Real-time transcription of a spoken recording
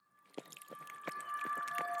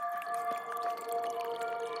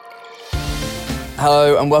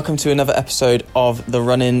Hello and welcome to another episode of the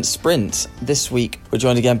Run-In Sprint. This week we're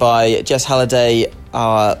joined again by Jess Halliday,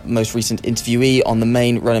 our most recent interviewee on the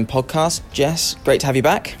main Run-In podcast. Jess, great to have you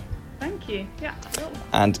back. Thank you. Yeah. Cool.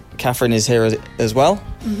 And Katherine is here as well.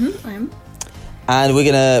 I am. And we're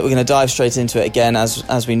gonna dive straight into it again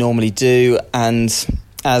as we normally do. And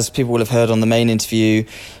as people will have heard on the main interview,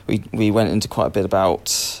 we went into quite a bit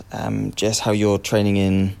about Jess, how you're training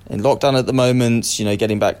in lockdown at the moment, you know,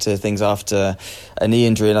 getting back to things after a knee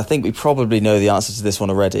injury. And I think we probably know the answer to this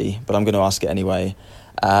one already, but I'm going to ask it anyway.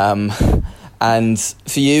 And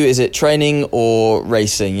for you, is it training or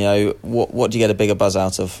racing? You know, what do you get a bigger buzz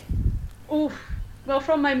out of? Oh, well,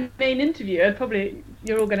 from my main interview,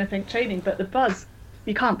 you're all going to think training, but the buzz,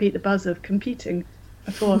 you can't beat the buzz of competing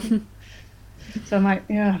at all. So I'm like,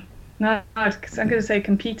 yeah, no, I'm going to say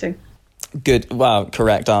competing. Good. Wow,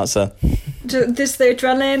 correct answer. Just the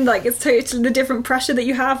adrenaline, like it's totally the different pressure that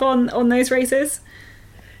you have on those races.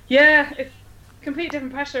 Yeah, it's complete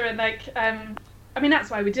different pressure, and like, I mean, that's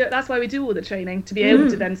why we do it. That's why we do all the training, to be able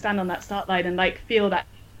to then stand on that start line and like feel that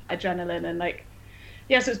adrenaline and like,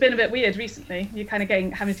 yeah. So it's been a bit weird recently. You're kind of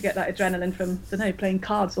having to get that adrenaline from, I don't know, playing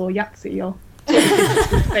cards or Yahtzee or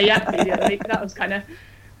play Yahtzee the other week.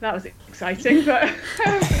 That was exciting, but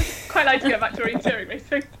quite like to get back to orienteering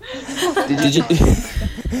racing.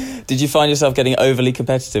 Did you find yourself getting overly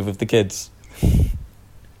competitive with the kids?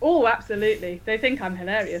 Oh, absolutely. They think I'm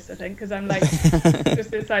hilarious, I think, because I'm like,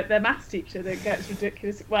 just it's like their maths teacher that gets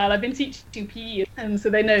ridiculous. Well, I've been teaching PE, and so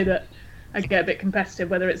they know that I get a bit competitive,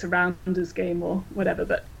 whether it's a rounders game or whatever,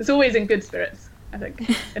 but it's always in good spirits, I think,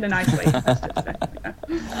 in a nice way.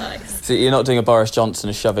 Nice. So you're not doing a Boris Johnson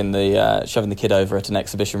and shoving the kid over at an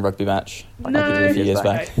exhibition rugby match like you did a few years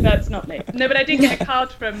back? No, that's not me. No, but I did get a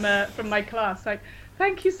card from my class, like,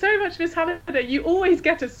 thank you so much, Miss Halliday. You always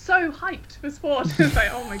get us so hyped for sport. It's like,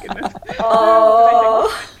 oh my goodness.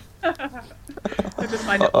 Oh. I just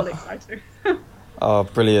find it all exciting. Oh,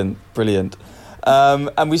 brilliant.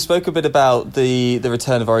 And we spoke a bit about the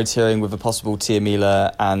return of orienteering with a possible Tia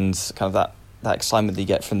Mila and kind of that excitement that you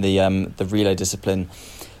get from the relay discipline.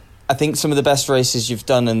 I think some of the best races you've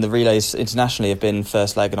done in the relays internationally have been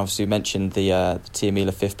first leg, and obviously you mentioned the Tia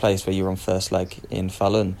Mila 5th place where you were on first leg in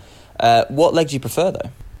Falun. What leg do you prefer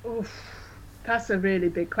though? Oof, that's a really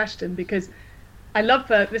big question, because I love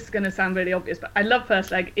this is going to sound really obvious, but I love first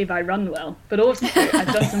leg if I run well, but also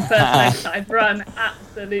I've done some first legs that I've run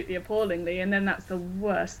absolutely appallingly, and then that's the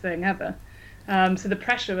worst thing ever. So the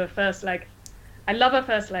pressure of a first leg, I love a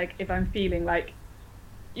first leg if I'm feeling like,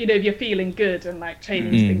 you know, if you're feeling good and like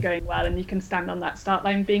training's been going well and you can stand on that start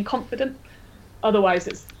line being confident. Otherwise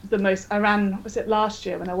it's the most, was it last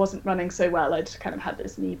year when I wasn't running so well, I'd kind of had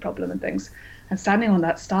this knee problem and things, and standing on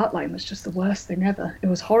that start line was just the worst thing ever. It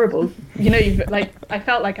was horrible. You know, I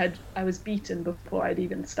felt like I was beaten before I'd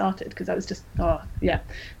even started, because I was just,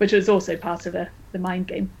 which was also part of the mind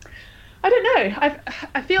game. I don't know.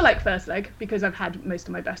 I feel like first leg because I've had most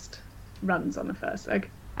of my best runs on the first leg,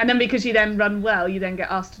 and then because you then run well, you then get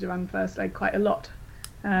asked to run first leg quite a lot,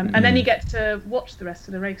 and then you get to watch the rest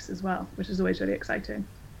of the race as well, which is always really exciting.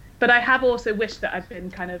 But I have also wished that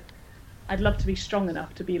I'd love to be strong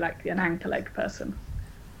enough to be like an anchor leg person,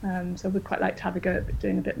 so I would quite like to have a go at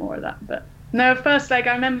doing a bit more of that. But no, first leg,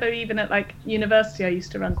 I remember even at like university I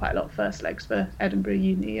used to run quite a lot of first legs for Edinburgh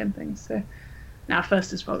Uni and things, so now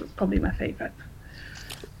first is probably my favourite.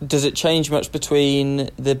 Does it change much between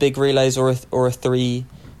the big relays or a three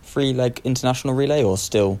leg international relay, or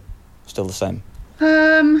still the same?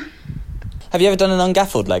 Have you ever done an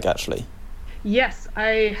ungaffled leg actually? Yes,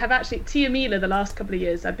 I have actually. Tia Mila, the last couple of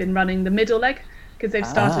years I've been running the middle leg, because they've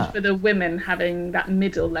started for the women having that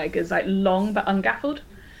middle leg as like long but ungaffled.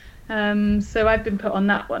 So I've been put on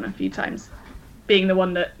that one a few times, being the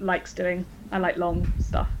one that I like long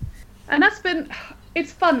stuff. And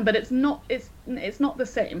it's fun, but it's not the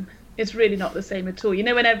same. It's really not the same at all. You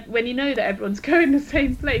know, when you know that everyone's going the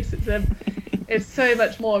same place, it's so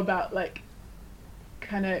much more about like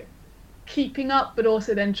kind of keeping up, but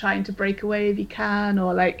also then trying to break away if you can,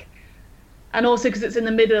 or like, and also because it's in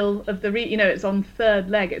the middle of it's on third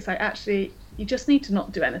leg. It's like, actually, you just need to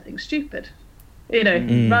not do anything stupid. You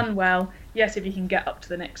know, run well. Yes, if you can get up to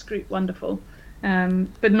the next group, wonderful.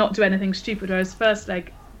 But not do anything stupid. Whereas first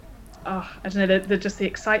leg, I don't know, just the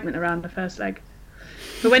excitement around the first leg.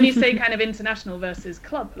 But when you say kind of international versus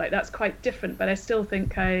club, like that's quite different. But I still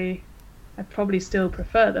think I probably still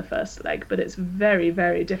prefer the first leg, but it's very,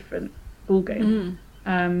 very different ball game.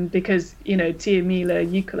 Because, you know, Tia Mila,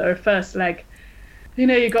 Eucla, first leg, you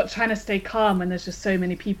know, you've got trying to stay calm when there's just so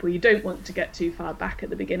many people. You don't want to get too far back at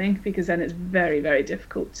the beginning, because then it's very, very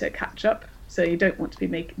difficult to catch up. So you don't want to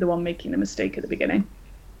be the one making the mistake at the beginning.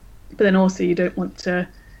 But then also you don't want to,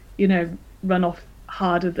 run off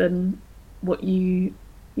harder than what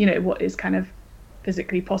what is kind of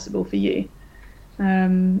physically possible for you.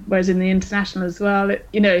 Whereas in the international as well,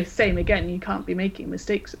 same again, you can't be making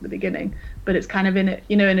mistakes at the beginning, but it's kind of in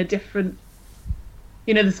a different,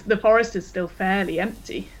 the forest is still fairly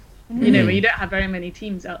empty, where you don't have very many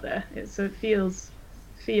teams out there. So it feels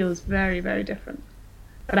very, very different.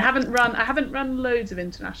 But I haven't run loads of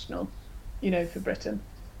international, for Britain.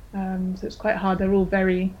 So it's quite hard. They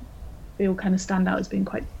all kind of stand out as being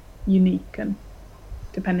quite unique, and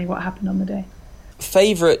depending what happened on the day.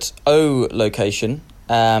 Favourite O location,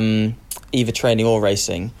 either training or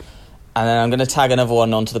racing, and then I'm going to tag another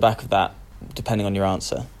one onto the back of that, depending on your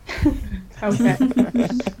answer. Okay.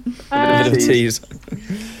 A bit of a tease.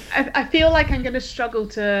 I feel like I'm going to struggle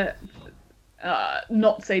to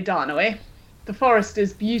not say Darnaway. The forest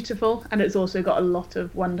is beautiful, and it's also got a lot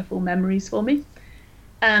of wonderful memories for me.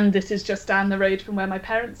 And this is just down the road from where my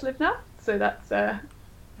parents live now, so that's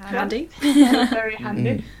handy. Very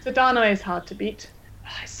handy. So Darnaway is hard to beat.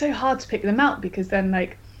 It's so hard to pick them out, because then,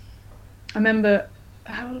 I remember,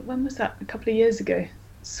 when was that? A couple of years ago,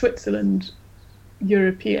 Switzerland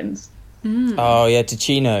Europeans. Oh yeah,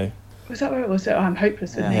 Ticino. Was that where it was? Oh, I'm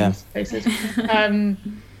hopeless with names, places.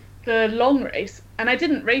 The long race, and I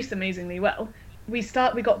didn't race amazingly well. We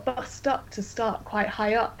got bussed up to start quite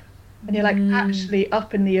high up, and you're actually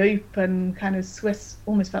up in the open kind of Swiss.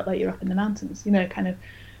 Almost felt like you're up in the mountains, kind of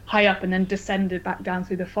high up, and then descended back down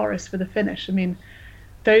through the forest for the finish. I mean,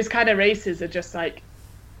 those kind of races are just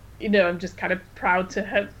I'm just kind of proud to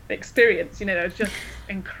have experienced. They're just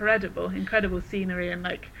incredible scenery, and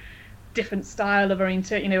different style of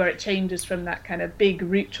orientation, where it changes from that kind of big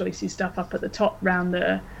route choicey stuff up at the top round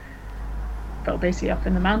basically up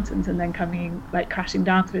in the mountains, and then coming crashing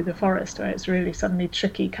down through the forest, where it's really suddenly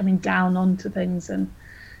tricky coming down onto things, and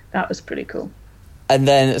that was pretty cool. And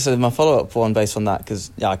then, so my follow-up one based on that,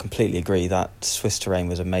 because I completely agree that Swiss terrain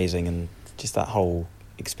was amazing, and just that whole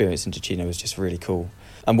experience in Ticino was just really cool.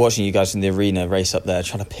 And watching you guys in the arena race up there,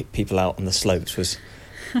 trying to pick people out on the slopes was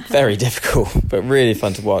very difficult, but really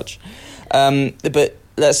fun to watch. But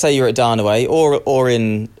let's say you're at Darnaway or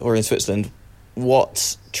in Switzerland.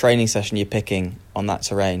 What training session are you picking on that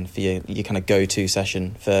terrain for your kind of go-to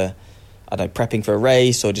session for, I don't know, prepping for a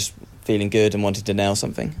race or just feeling good and wanting to nail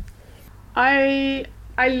something? I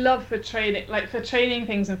love for training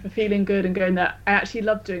things and for feeling good and going there. I actually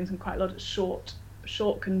love doing quite a lot of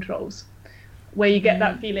short controls, where you get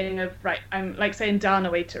that feeling of I'm say in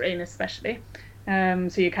Darnaway terrain especially. So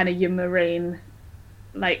you're kind of your moraine,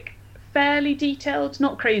 fairly detailed,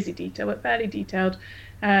 not crazy detailed, but fairly detailed.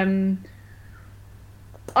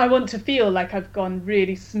 I want to feel like I've gone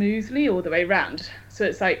really smoothly all the way round. So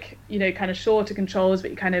it's kind of shorter controls,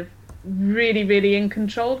 but you're kind of really, really in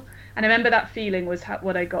control. And I remember that feeling was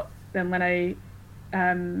what I got then when I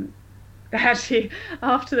actually,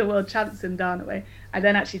 after the World Champs in Darnaway, I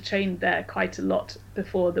then actually trained there quite a lot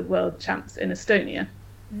before the World Champs in Estonia.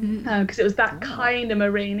 Because it was that kind of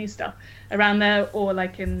moraine stuff around there, or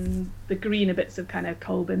in the greener bits of kind of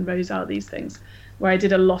Colbin, Rosal, these things, where I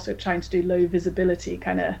did a lot of trying to do low visibility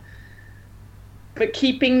kind of, but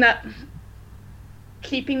keeping that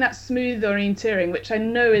smooth orienteering, which I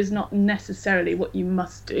know is not necessarily what you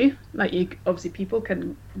must do. Obviously people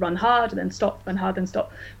can run hard and then stop, run hard and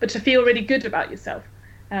stop, but to feel really good about yourself.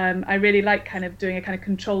 I really like kind of doing a kind of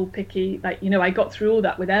control picky, I got through all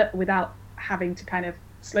that without having to kind of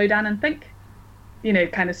slow down and think,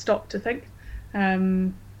 kind of stop to think.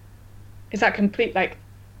 Is that complete, I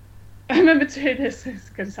remember doing this, it's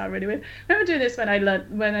going to sound really weird. I remember doing this when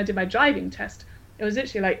I did my driving test. It was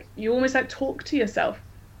literally you almost talk to yourself,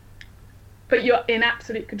 but you're in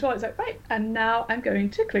absolute control. It's right, and now I'm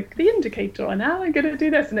going to click the indicator, or now I'm going to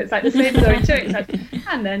do this, and it's the same as orienteering.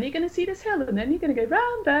 And then you're going to see this hill, and then you're going to go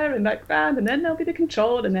round there and round, and then there'll be the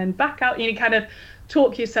control, and then back out. You kind of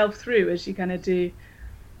talk yourself through as you kind of do.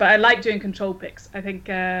 But I like doing control picks. I think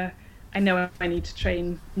I know I need to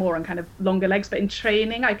train more on kind of longer legs, but in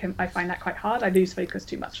training I find that quite hard. I lose focus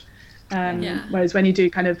too much. Whereas when you do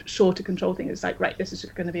kind of shorter control things, it's right, this is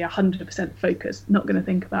just going to be 100% focused, not going to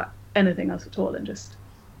think about anything else at all, and just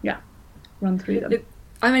run through them.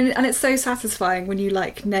 And it's so satisfying when you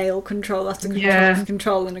nail control after control after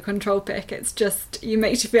control and a control pick. It's just, it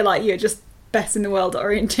makes you feel like you're just best in the world at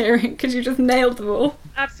orienteering because you just nailed them all.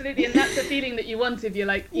 Absolutely, and that's the feeling that you want if you're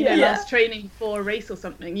like, you know, last training for a race or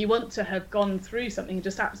something. You want to have gone through something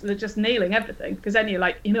just absolutely just nailing everything, because then you're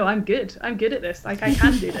like, you know, I'm good at this, like I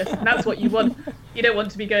can do this, and that's what you want. You don't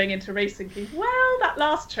want to be going into race thinking, well, that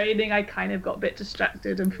last training I kind of got a bit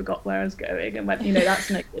distracted and forgot where I was going, and went, you know, that's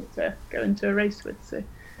not good to go into a race with. So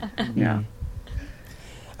yeah,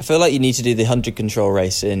 I feel like you need to do the 100 control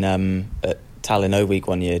race in at Tallinn O Week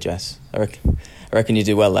one year, Jess. I reckon you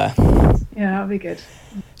do well there. Yeah, that'll be good.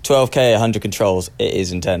 12k, 100 controls. It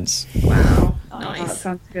is intense. Wow, Nice. Oh, that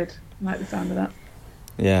sounds good. I like the sound of that.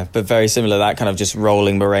 Yeah, but very similar. That kind of just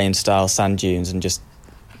rolling moraine style sand dunes and just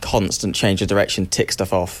constant change of direction, tick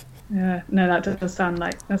stuff off. Yeah, no, that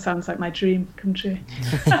sounds like my dream come true.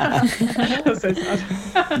 That's so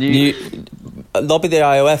sad. Lobby the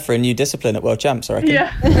IOF for a new discipline at World Champs, I reckon.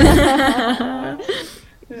 Yeah.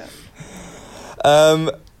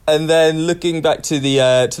 And then looking back to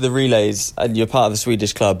the relays, and you're part of the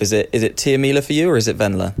Swedish club. Is it Tiamila for you, or is it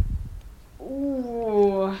Venla?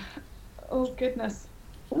 Oh goodness.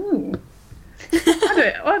 Ooh.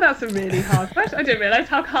 That's a really hard question. I didn't realise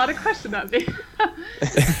how hard a question that'd be.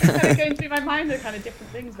 Kind of going through my mind the kind of different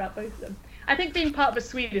things about both of them. I think being part of a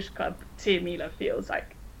Swedish club, Tiamila feels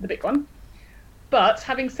like the big one. But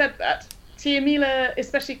having said that, Tiamila,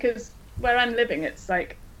 especially because where I'm living, it's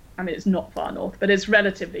like, I mean, it's not far north, but it's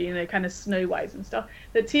relatively, you know, kind of snow-wise and stuff.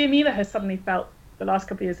 That Tiamila has suddenly felt the last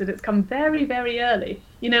couple of years that it's come very, very early.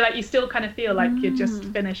 You know, like you still kind of feel like you're just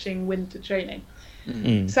finishing winter training.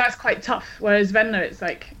 So that's quite tough. Whereas Venlo, it's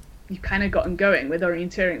like you've kind of gotten going with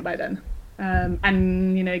orienteering by then.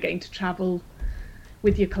 And, you know, getting to travel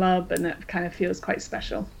with your club, and it kind of feels quite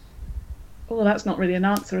special. Oh, that's not really an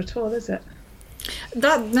answer at all, is it?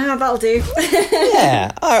 That'll do.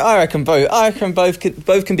 Yeah, I reckon both.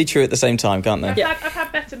 Both can be true at the same time, can't they? I've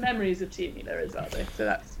had better memories of Tiamila as well, though. So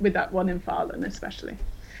that's with that one in Falun especially.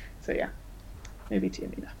 So yeah, maybe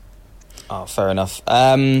Tiamila. Oh, fair enough.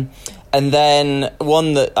 And then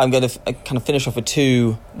one that I'm going to kind of finish off with,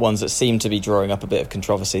 two ones that seem to be drawing up a bit of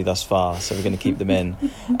controversy thus far, so we're going to keep them in.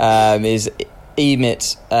 Is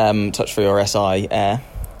EMIT touch-free or SI air?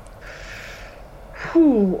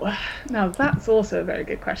 Ooh, now that's also a very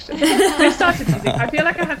good question. I started using. I feel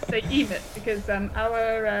like I have to say EMIT because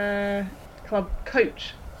our club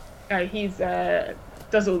coach, he's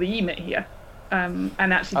does all the EMIT here, and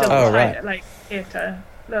actually does like here to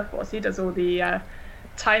Lurfors. He does all the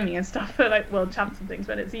timing and stuff for like World Champs and things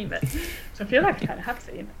when it's EMIT. So I feel like I kind of have to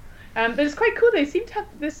say EMIT. But it's quite cool. They seem to have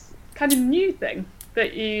this kind of new thing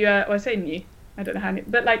that you. Well, I say new. I don't know how new,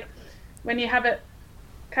 but like when you have it.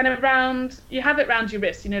 Kind of round, you have it round your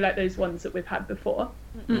wrist, you know, like those ones that we've had before.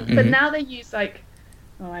 Mm-hmm. But now they use like,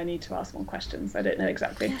 I need to ask more questions. I don't know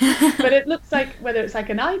exactly. But it looks like whether it's like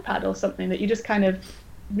an iPad or something that you just kind of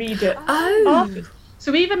read it after.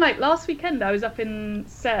 So even like last weekend, I was up in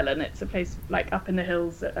Sälen. It's a place like up in the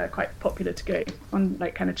hills that are quite popular to go on,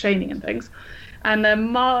 like kind of training and things. And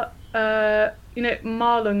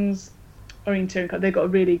Malung's orienteering club, they've got a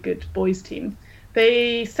really good boys team.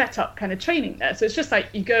 They set up kind of training there. So it's just like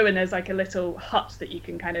you go and there's like a little hut that you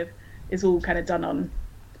can kind of, is all kind of done on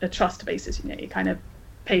a trust basis, you know, you kind of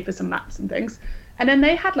pay for some maps and things. And then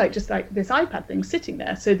they had like just like this iPad thing sitting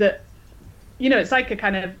there so that, you know, it's like a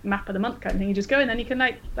kind of map of the month kind of thing. You just go and then you can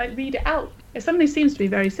like read it out. It suddenly seems to be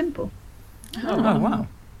very simple. Oh, wow.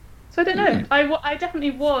 So I don't know. I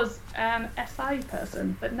definitely was an SI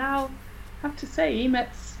person, but now I have to say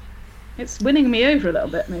it's winning me over a little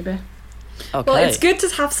bit maybe. Okay. Well, it's good to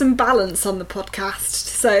have some balance on the podcast,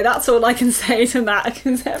 so that's all I can say to that,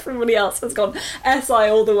 because everybody else has gone SI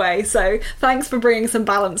all the way, so thanks for bringing some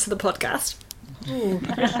balance to the podcast. Ooh,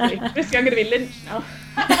 risky. I'm going to be lynched now.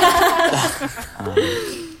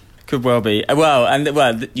 Could well be.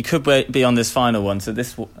 Well, you could be on this final one, so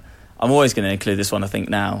I'm always going to include this one, I think,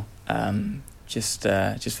 now, just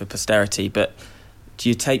for posterity, but do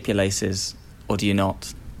you tape your laces, or do you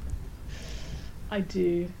not? I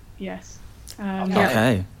do, yes.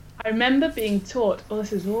 Okay. I remember being taught,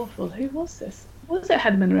 this is awful, who was this? Was it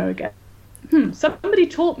Head Monroe again? Somebody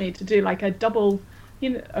taught me to do like a double,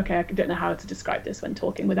 you know, okay, I don't know how to describe this when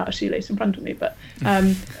talking without a shoelace in front of me, but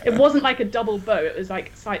it wasn't like a double bow, it was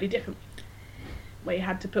like slightly different, where you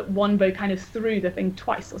had to put one bow kind of through the thing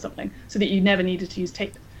twice or something, so that you never needed to use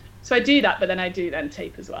tape. So I do that, but then I do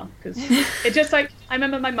tape as well, because it just like, I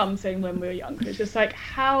remember my mum saying when we were younger, it's just like,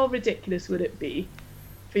 how ridiculous would it be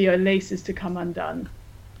for your laces to come undone?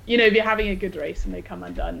 You know, if you're having a good race and they come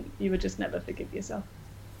undone, you would just never forgive yourself.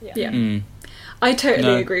 Yeah. I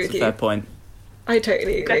totally agree with you. Fair point. I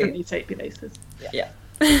totally agree. Definitely tape your laces. Yeah.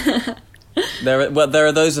 There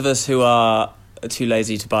are those of us who are too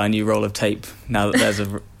lazy to buy a new roll of tape now that there's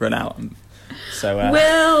a run out. So,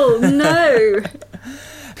 Will, no.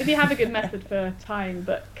 If you have a good method for tying,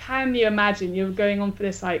 but can you imagine you're going on for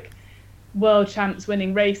this like world champs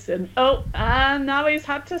winning race and now he's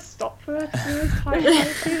had to stop for his time.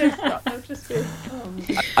 That'd just be,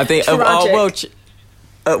 I think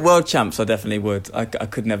world champs I definitely would. I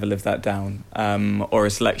could never live that down, or a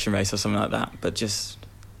selection race or something like that. But just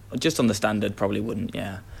on the standard probably wouldn't.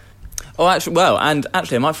 Yeah. Oh, actually,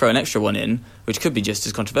 I might throw an extra one in, which could be just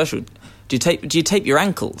as controversial. Do you tape your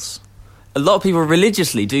ankles? A lot of people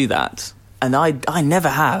religiously do that, and I never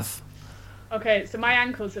have. Okay, so my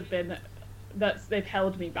ankles have been they've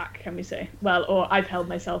held me back, can we say? Well, or I've held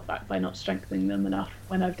myself back by not strengthening them enough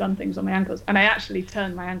when I've done things on my ankles. And I actually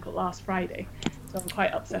turned my ankle last Friday, so I'm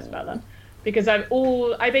quite upset about that. Because I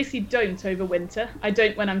basically don't over winter. I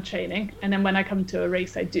don't when I'm training, and then when I come to a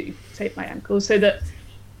race, I do tape my ankles so that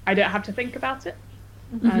I don't have to think about it.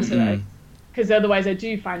 Because otherwise I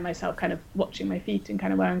do find myself kind of watching my feet and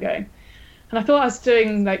kind of where I'm going. And I thought I was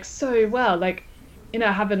doing like so well, like, you know,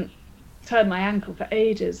 I haven't turned my ankle for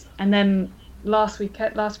ages. And then last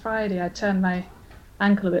Friday, I turned my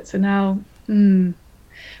ankle a bit. So now,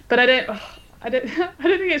 but I don't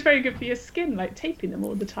think it's very good for your skin, like taping them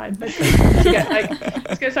all the time.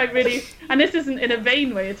 It gets like really, and this isn't in a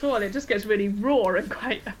vain way at all. It just gets really raw and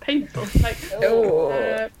quite painful. But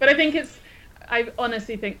I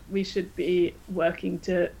honestly think we should be working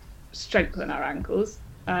to strengthen our ankles.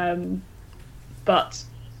 But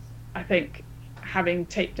I think having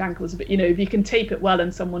taped ankles, but you know, if you can tape it well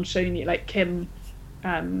and someone's shown you, like Kim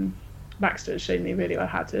Baxter has shown me really well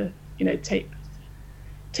how to, you know, tape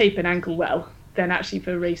an ankle well, then actually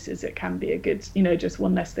for races it can be a good, you know, just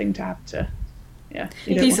one less thing to have to,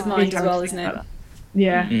 peace of mind as well, isn't it?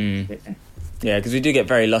 Yeah. Yeah, because we do get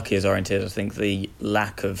very lucky as orienteers. I think the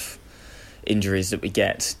lack of injuries that we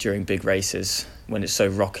get during big races when it's so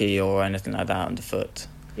rocky or anything like that underfoot.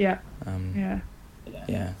 Yeah.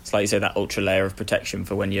 Yeah, it's like you say, that ultra layer of protection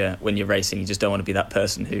for when you're racing. You just don't want to be that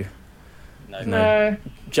person who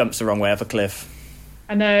jumps the wrong way off a cliff.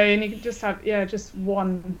 I know, and you can just have just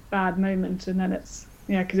one bad moment, and then it's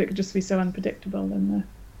because it could just be so unpredictable in the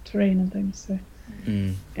terrain and things. So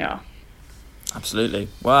absolutely.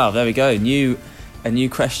 Wow, there we go. A new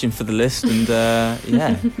question for the list, and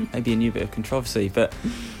maybe a new bit of controversy. But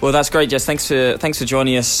well, that's great, Jess. Thanks for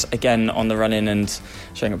joining us again on the run-in and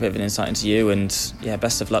sharing a bit of an insight into you. And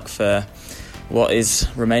best of luck for what is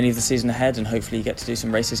remaining of the season ahead, and hopefully you get to do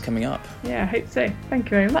some races coming up. Yeah, I hope so. Thank you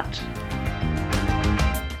very much.